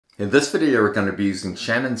In this video, we're going to be using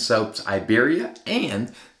Shannon Soap's Iberia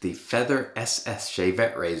and the Feather SS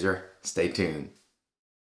Shavette Razor. Stay tuned.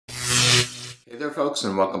 Hey there folks,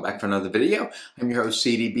 and welcome back to another video. I'm your host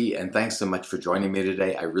CDB, and thanks so much for joining me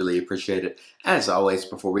today. I really appreciate it. As always,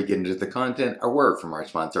 before we get into the content, a word from our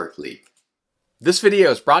sponsor, Leaf. This video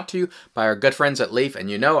is brought to you by our good friends at Leaf, and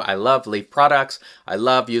you know I love Leaf products. I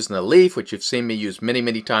love using the Leaf, which you've seen me use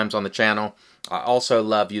many times on the channel. I also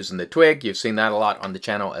love using the Twig. You've seen that a lot on the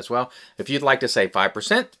channel as well. If you'd like to save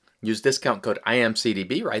 5%, use discount code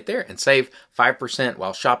IAMCDB right there and save 5%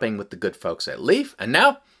 while shopping with the good folks at Leaf. And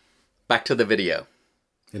now, back to the video.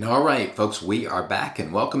 And all right, folks, we are back,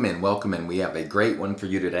 and welcome in, welcome in. We have a great one for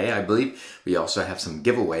you today. I believe we also have some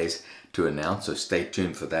giveaways to announce, so stay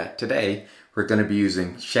tuned for that. Today, we're going to be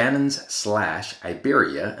using Shannon's slash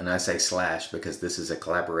Iberia, and I say slash because this is a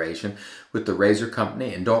collaboration with the Razor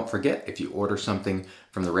Company. And don't forget, if you order something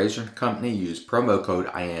from the Razor Company, use promo code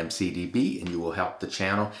IAMCDB and you will help the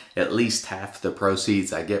channel. At least half the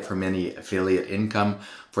proceeds I get from any affiliate income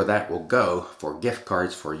for that will go for gift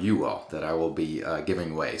cards for you all that I will be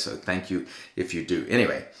giving away. So thank you if you do.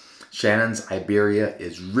 Anyway, Shannon's Iberia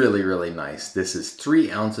is really nice. This is 3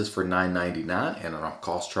 ounces for $9.99, and on our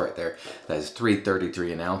cost chart there, that is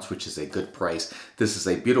 $3.33 an ounce, which is a good price. This is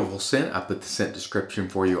a beautiful scent. I'll put the scent description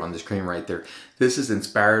for you on the screen right there. This is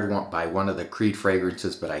inspired by one of the Creed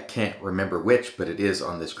fragrances, but I can't remember which, but it is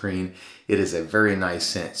on the screen. It is a very nice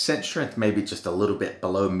scent. Scent strength maybe just a little bit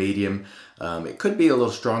below medium. It could be a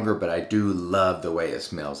little stronger, but I do love the way it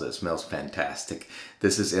smells. It smells fantastic.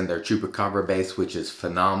 This is in their Chupacabra base, which is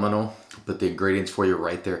phenomenal. I'll put the ingredients for you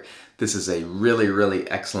right there. This is a really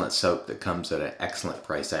excellent soap that comes at an excellent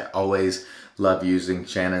price. I always love using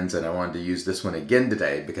Shannon's, and I wanted to use this one again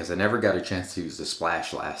today because I never got a chance to use the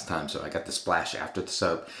splash last time, so I got the splash after the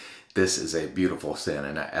soap. This is a beautiful scent,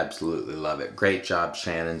 and I absolutely love it. Great job,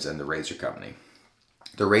 Shannon's and the Razor Company.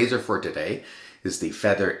 The razor for today is the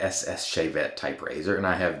Feather SS Shavette type razor, and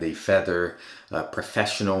I have the Feather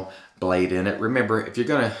Professional blade in it. Remember, if you're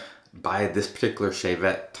going to buy this particular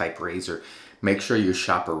Shavette type razor, make sure you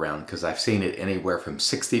shop around, because I've seen it anywhere from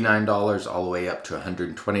 $69 all the way up to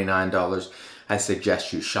 $129. I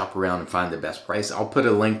suggest you shop around and find the best price. I'll put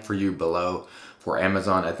a link for you below for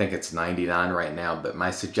Amazon. I think it's $99 right now, but my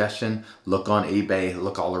suggestion, look on eBay,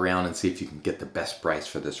 look all around and see if you can get the best price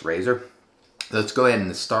for this razor. Let's go ahead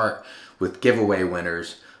and start with giveaway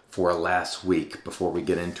winners for last week before we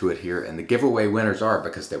get into it here. And the giveaway winners are,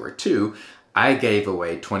 because there were 2, I gave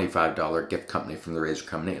away $25 gift company from the Razor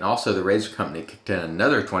Company, and also the Razor Company kicked in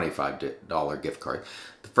another $25 gift card.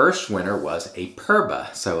 The first winner was a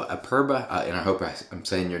Perba. So a Perba, and I hope I'm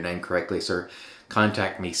saying your name correctly, sir.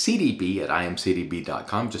 Contact me,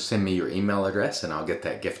 cdb@imcdb.com. Just send me your email address and I'll get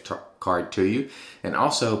that gift card to you. And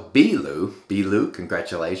also B-Lou,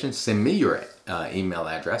 congratulations. Send me your email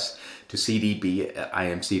address to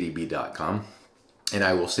cdb@imcdb.com. and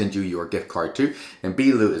I will send you your gift card too. And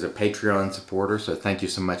B-Lou is a Patreon supporter, so thank you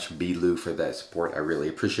so much, B-Lou, for that support. I really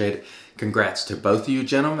appreciate it. Congrats to both of you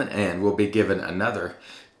gentlemen, and we'll be giving another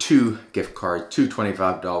 2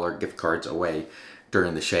 $25 gift cards away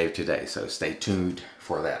during the shave today, so stay tuned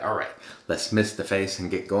for that. All right, let's mist the face and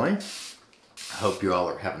get going. I hope you all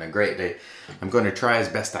are having a great day. I'm going to try as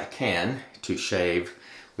best I can to shave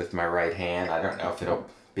with my right hand. I don't know if it'll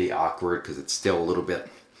be awkward because it's still a little bit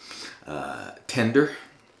tender,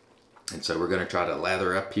 and so we're going to try to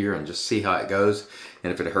lather up here and just see how it goes.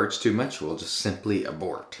 And if it hurts too much, we'll just simply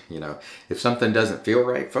abort. You know, if something doesn't feel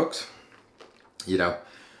right, folks, you know,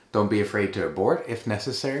 don't be afraid to abort if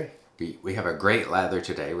necessary. We have a great lather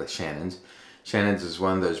today with Shannon's. Shannon's is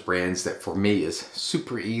one of those brands that for me is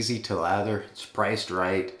super easy to lather. It's priced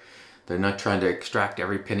right. They're not trying to extract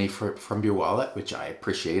every penny from your wallet, which I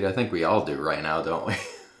appreciate. I think we all do right now, don't we?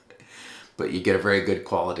 But you get a very good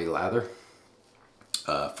quality lather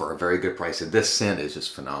for a very good price. And this scent is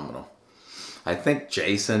just phenomenal. I think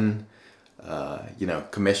Jason, you know,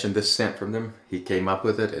 commissioned this scent from them. He came up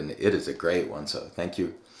with it, and it is a great one. So thank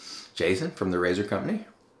you, Jason, from the Razor Company,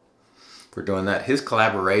 for doing that. His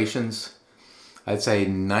collaborations, I'd say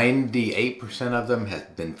 98% of them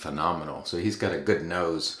have been phenomenal. So he's got a good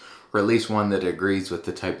nose, or at least one that agrees with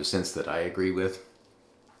the type of scents that I agree with.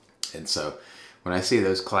 And so when I see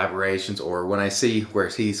those collaborations, or when I see where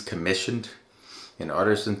he's commissioned an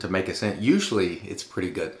artisan to make a scent, usually it's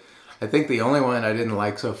pretty good. I think the only one I didn't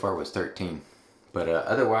like so far was 13. But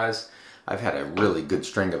otherwise, I've had a really good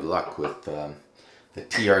string of luck with the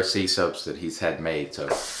TRC soaps that he's had made. So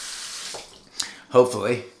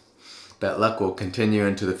hopefully that luck will continue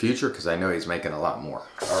into the future, because I know he's making a lot more.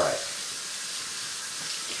 All right,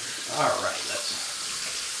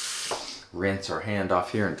 let's rinse our hand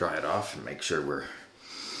off here and dry it off and make sure we're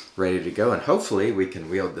ready to go. And hopefully we can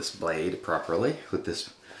wield this blade properly with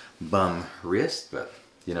this bum wrist, but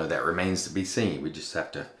you know, that remains to be seen. We just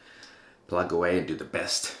have to plug away and do the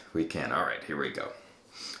best we can. All right, here we go.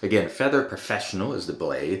 Again, Feather Professional is the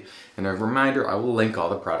blade. And a reminder, I will link all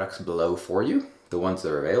the products below for you, the ones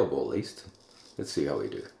that are available at least. Let's see how we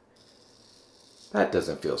do. That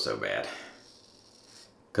doesn't feel so bad,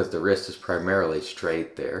 because the wrist is primarily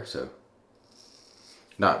straight there, so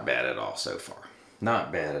not bad at all so far.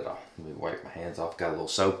 Not bad at all. Let me wipe my hands off. Got a little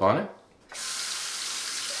soap on it.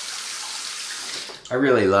 I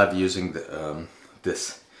really love using the,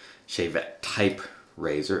 this Shavette type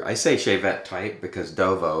razor. I say Shavette type because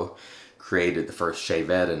Dovo created the first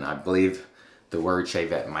Shavette, and I believe the word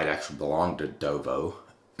Shavette might actually belong to Dovo.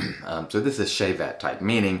 So this is Shavette type,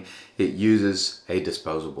 meaning it uses a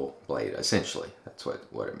disposable blade, essentially. That's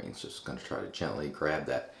what it means. Just going to try to gently grab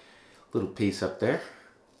that little piece up there.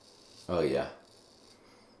 Oh yeah,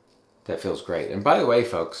 that feels great. And by the way,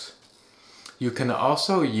 folks, you can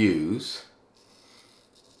also use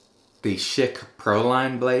the Schick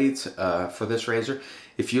Proline blades for this razor.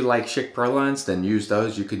 If you like Schick Prolines, then use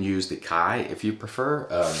those. You can use the Kai if you prefer.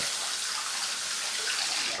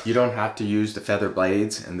 You don't have to use the feather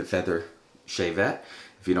blades and the feather Shavette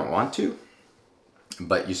if you don't want to,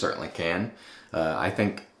 but you certainly can. I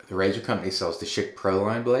think the razor company sells the Schick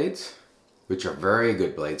Proline blades, which are very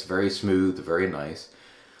good blades, very smooth, very nice.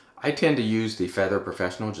 I tend to use the Feather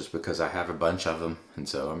Professional just because I have a bunch of them, and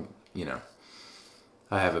so I'm, you know,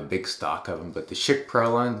 I have a big stock of them. But the Schick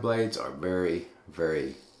Proline blades are very,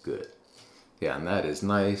 very good. Yeah, and that is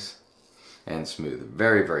nice and smooth.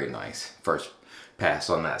 Very, very nice. First pass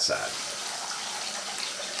on that side.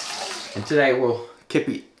 And today we'll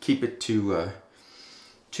keep it to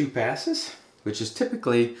 2 passes, which is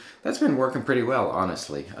typically, that's been working pretty well,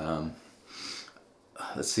 honestly.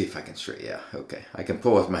 Let's see if I can straighten. Yeah, okay. I can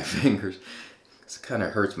pull with my fingers. It kind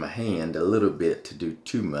of hurts my hand a little bit to do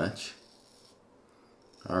too much.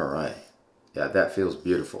 All right. Yeah, that feels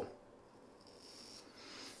beautiful.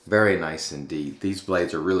 Very nice indeed. These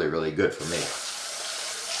blades are really, really good for me.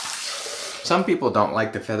 Some people don't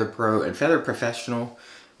like the Feather Pro, and Feather Professional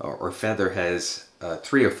or Feather has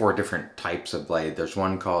 3 or 4 different types of blade. There's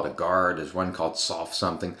one called a guard, there's one called soft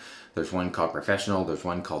something, there's one called professional, there's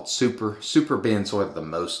one called super. Super being sort of the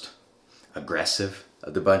most aggressive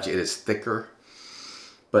of the bunch. It is thicker,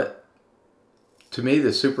 but to me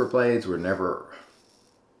the super blades were never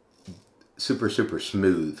super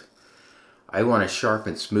smooth. I want a sharp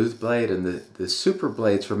and smooth blade, and the super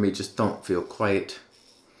blades for me just don't feel quite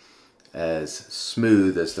as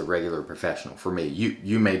smooth as the regular professional for me.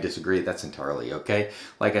 You may disagree, that's entirely okay.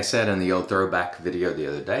 Like I said in the old throwback video the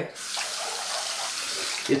other day,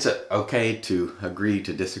 it's okay to agree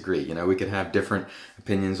to disagree. You know, we can have different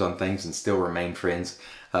opinions on things and still remain friends.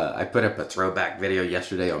 I put up a throwback video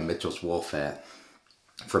yesterday on Mitchell's wool fat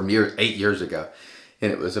from 8 years ago,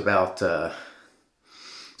 and it was about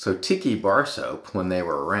so Tiki Bar Soap, when they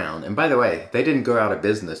were around, and by the way, they didn't go out of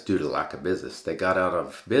business due to lack of business. They got out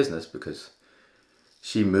of business because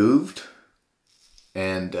she moved,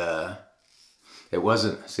 and it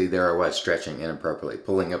wasn't, see, there I was stretching inappropriately,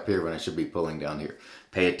 pulling up here when I should be pulling down here.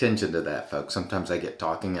 Pay attention to that, folks. Sometimes I get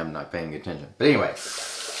talking, I'm not paying attention. But anyway,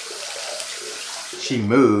 she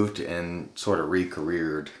moved and sort of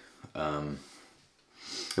re-careered.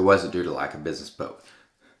 It wasn't due to lack of business, but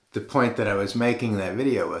the point that I was making in that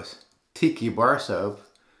video was Tiki Bar Soap,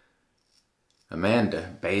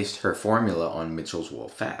 Amanda based her formula on Mitchell's wool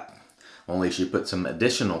fat. Only she put some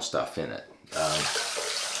additional stuff in it.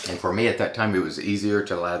 And for me at that time, it was easier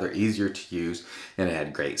to lather, easier to use, and it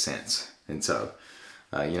had great scents. And so,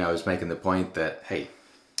 you know, I was making the point that, hey,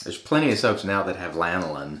 there's plenty of soaps now that have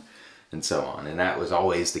lanolin and so on. And that was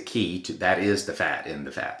always the key to, that is the fat in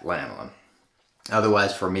the fat, lanolin.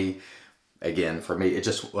 Otherwise, for me, again, for me, it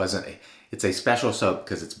just wasn't, it's a special soap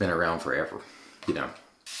because it's been around forever, you know.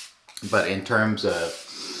 But in terms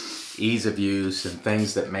of ease of use and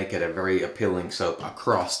things that make it a very appealing soap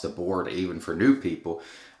across the board, even for new people,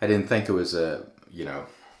 I didn't think it was a, you know,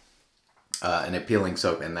 an appealing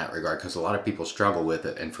soap in that regard, because a lot of people struggle with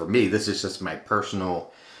it. And for me, this is just my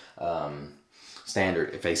personal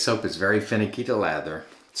standard. If a soap is very finicky to lather,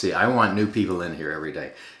 see, I want new people in here every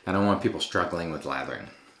day. I don't want people struggling with lathering.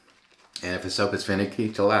 And if a soap is finicky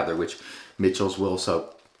to lather, which Mitchell's wool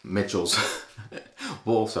soap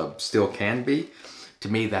still can be, to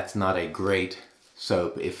me that's not a great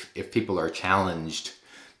soap if people are challenged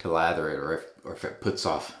to lather it, or if it puts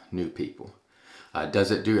off new people.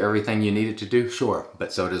 Does it do everything you need it to do? Sure,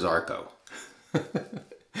 but so does Arco.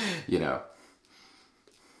 You know.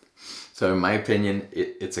 So in my opinion,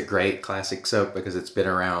 it's a great classic soap because it's been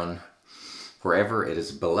around forever. It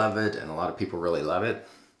is beloved and a lot of people really love it.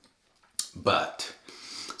 But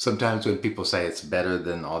sometimes when people say it's better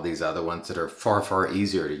than all these other ones that are far, far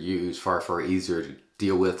easier to use, far, far easier to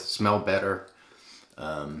deal with, smell better,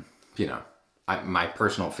 you know, my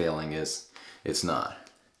personal feeling is it's not.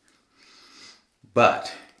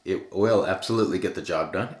 But it will absolutely get the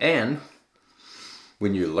job done. And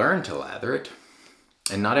when you learn to lather it,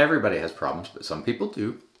 and not everybody has problems, but some people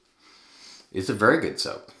do, it's a very good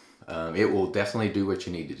soap. It will definitely do what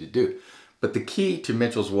you need it to do. But the key to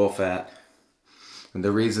Mitchell's wool fat, and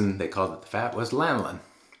the reason they called it the fat, was lanolin.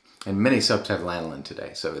 And many soaps have lanolin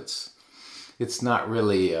today, so it's not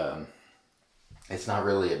really a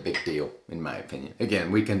big deal in my opinion.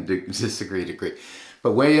 Again, we can disagree to agree.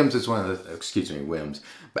 But Williams is one of the, excuse me, Williams.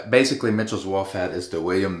 But basically Mitchell's wool fat is the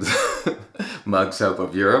Williams mug soap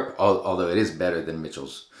of Europe, although it is better than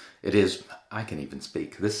Mitchell's. It is, I can even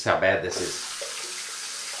speak. This is how bad this is.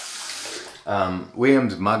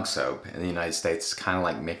 Williams mug soap in the United States is kind of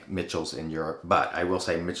like Mitchell's in Europe, but I will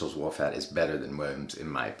say Mitchell's wool fat is better than Williams in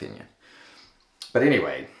my opinion. But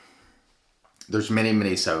anyway, there's many,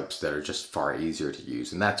 many soaps that are just far easier to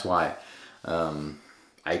use, and that's why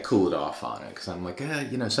I cooled off on it, because I'm like,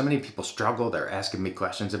 you know, so many people struggle. They're asking me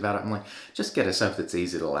questions about it. I'm like, just get a soap that's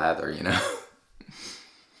easy to lather, you know.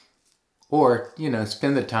 Or, you know,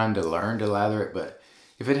 spend the time to learn to lather it. But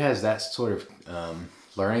if it has that sort of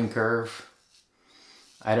learning curve,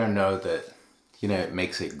 I don't know that, you know, it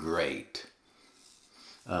makes it great.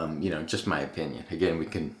 You know, just my opinion. Again, we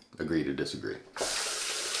can agree to disagree.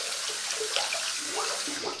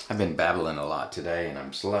 I've been babbling a lot today and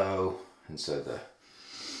I'm slow, and so the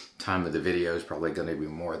time of the video is probably going to be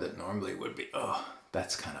more than normally would be. Oh,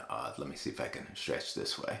 that's kind of odd. Let me see if I can stretch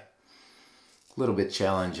this way. A little bit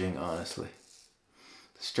challenging, honestly.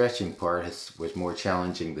 The stretching part was more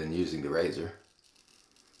challenging than using the razor.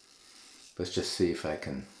 Let's just see if I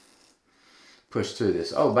can push through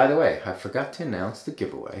this. Oh, by the way, I forgot to announce the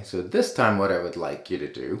giveaway. So this time what I would like you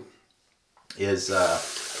to do is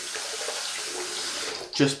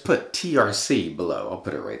just put TRC below. I'll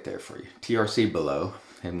put it right there for you. TRC below.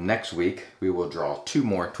 And next week, we will draw 2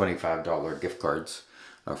 more $25 gift cards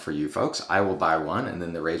for you folks. I will buy one, and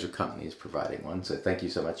then the Razor Company is providing one. So thank you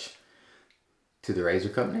so much to the Razor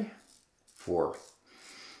Company for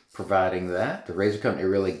providing that. The Razor Company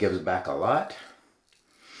really gives back a lot,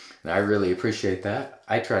 and I really appreciate that.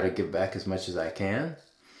 I try to give back as much as I can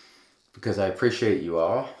because I appreciate you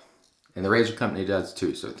all, and the Razor Company does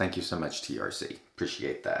too. So thank you so much, TRC.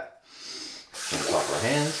 Appreciate that. Let's wash our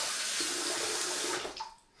hands.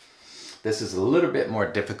 This is a little bit more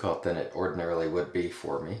difficult than it ordinarily would be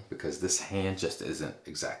for me because this hand just isn't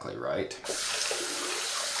exactly right.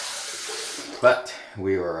 But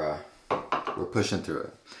we're pushing through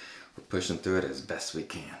it. We're pushing through it as best we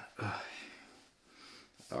can. Ugh.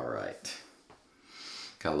 All right.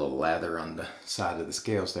 Got a little lather on the side of the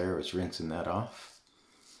scales there. I was rinsing that off.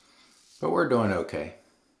 But we're doing okay.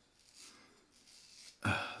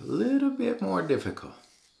 A little bit more difficult.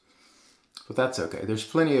 But that's okay. There's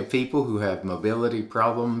plenty of people who have mobility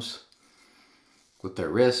problems with their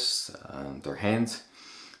wrists, their hands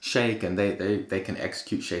shake, and they can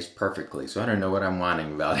execute shapes perfectly. So I don't know what I'm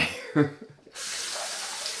whining about here.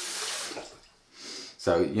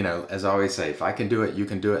 So, you know, as I always say, if I can do it, you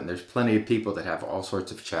can do it. And there's plenty of people that have all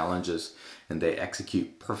sorts of challenges and they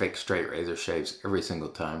execute perfect straight razor shapes every single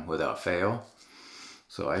time without fail.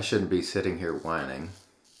 So I shouldn't be sitting here whining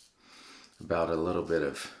about a little bit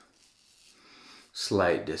of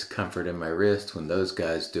slight discomfort in my wrist when those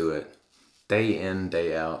guys do it day in,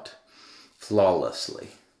 day out, flawlessly.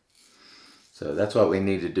 So that's what we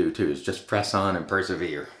need to do too, is just press on and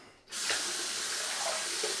persevere.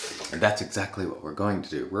 And that's exactly what we're going to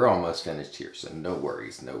do. We're almost finished here, so no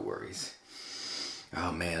worries, no worries.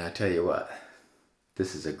 Oh man, I tell you what,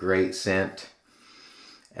 this is a great scent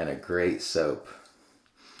and a great soap.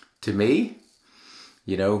 To me,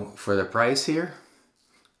 you know, for the price here,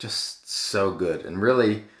 just so good. And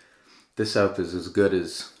really, this soap is as good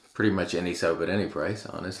as pretty much any soap at any price,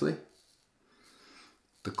 honestly.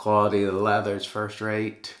 The quality of the lather is first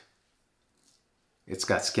rate. It's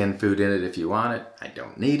got skin food in it if you want it. I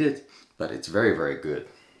don't need it, but it's very, very good.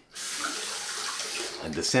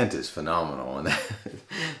 And the scent is phenomenal, and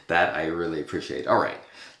that I really appreciate. All right,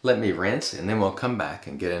 let me rinse, and then we'll come back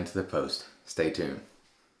and get into the post. Stay tuned.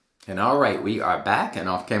 And all right, we are back, and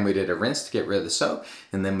off cam we did a rinse to get rid of the soap,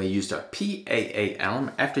 and then we used our PAA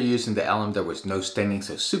alum. After using the alum, there was no staining,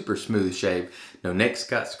 so super smooth shave. No nicks,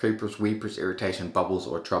 cuts, creepers, weepers, irritation, bubbles,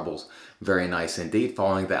 or troubles. Very nice indeed.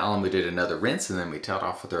 Following the alum, we did another rinse, and then we tailed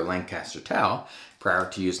off with our Lancaster towel prior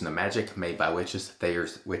to using the Magic Made by Witches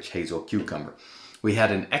Thayer's Witch Hazel Cucumber. We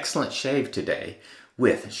had an excellent shave today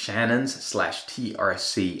with Shannon's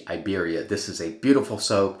 /TRC Iberia. This is a beautiful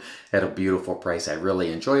soap at a beautiful price. I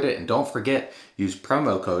really enjoyed it. And don't forget, use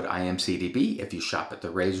promo code IAMCDB if you shop at the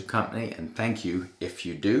Razor Company, and thank you if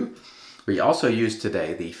you do. We also used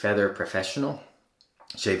today the Feather Professional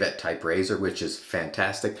Shavette type razor, which is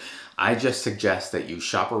fantastic. I just suggest that you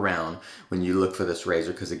shop around when you look for this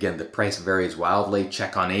razor, because again, the price varies wildly.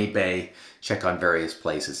 Check on eBay, check on various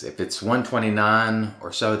places. If it's $129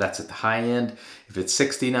 or so, that's at the high end. If it's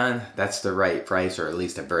 $69, that's the right price, or at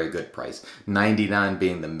least a very good price. $99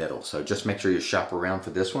 being the middle. So just make sure you shop around for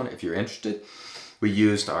this one if you're interested. We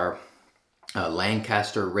used our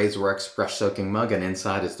Lancaster RazoRock brush soaking mug, and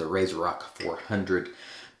inside is the RazoRock 400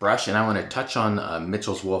 brush. And I want to touch on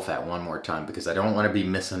Mitchell's Wolfat one more time, because I don't want to be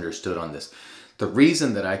misunderstood on this. The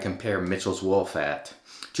reason that I compare Mitchell's Wolfat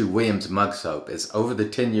to Williams Mug Soap is over the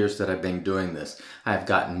 10 years that I've been doing this, I've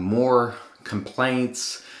gotten more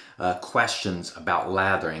complaints, questions about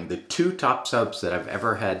lathering. The two top soaps that I've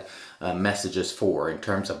ever had messages for in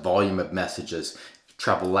terms of volume of messages,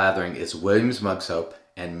 trouble lathering, is Williams Mug Soap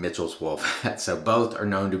and Mitchell's Wolfat. So both are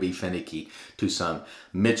known to be finicky to some.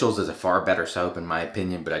 Mitchell's is a far better soap in my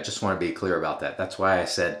opinion, but I just want to be clear about that. That's why I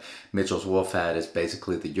said Mitchell's Wolfat is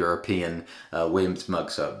basically the European Williams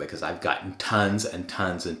Mug Soap, because I've gotten tons and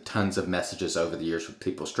tons and tons of messages over the years from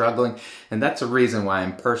people struggling, and that's a reason why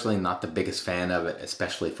I'm personally not the biggest fan of it,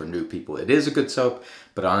 especially for new people. It is a good soap,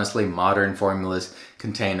 but honestly, modern formulas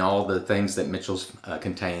contain all the things that Mitchell's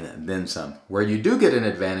contain and then some. Where you do get an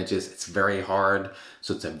advantage is it's very hard,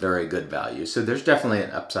 so it's a very good value. So there's definitely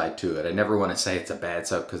an upside to it. I never want to say it's a bad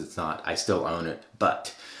soap, because it's not. I still own it,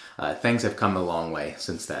 but things have come a long way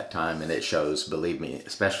since that time, and it shows, believe me,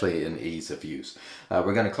 especially in ease of use.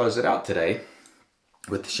 We're going to close it out today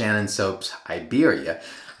with Shannon Soap's Iberia.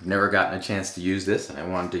 I've never gotten a chance to use this, and I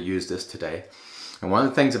wanted to use this today. And one of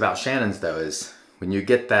the things about Shannon's, though, is when you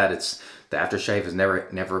get that, it's the aftershave is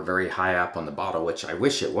never very high up on the bottle, which I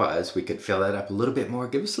wish it was. We could fill that up a little bit more,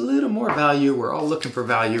 give us a little more value. We're all looking for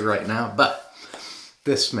value right now, but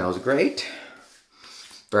this smells great.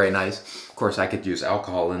 Very nice. Of course, I could use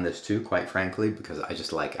alcohol in this too, quite frankly, because I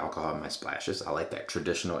just like alcohol in my splashes. I like that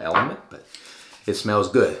traditional element, but it smells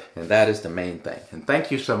good, and that is the main thing. And thank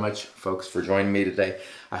you so much, folks, for joining me today.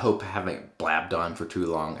 I hope I haven't blabbed on for too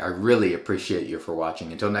long. I really appreciate you for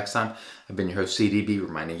watching. Until next time, I've been your host, CDB,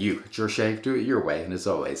 reminding you, it's your shave, do it your way, and as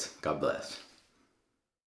always, God bless.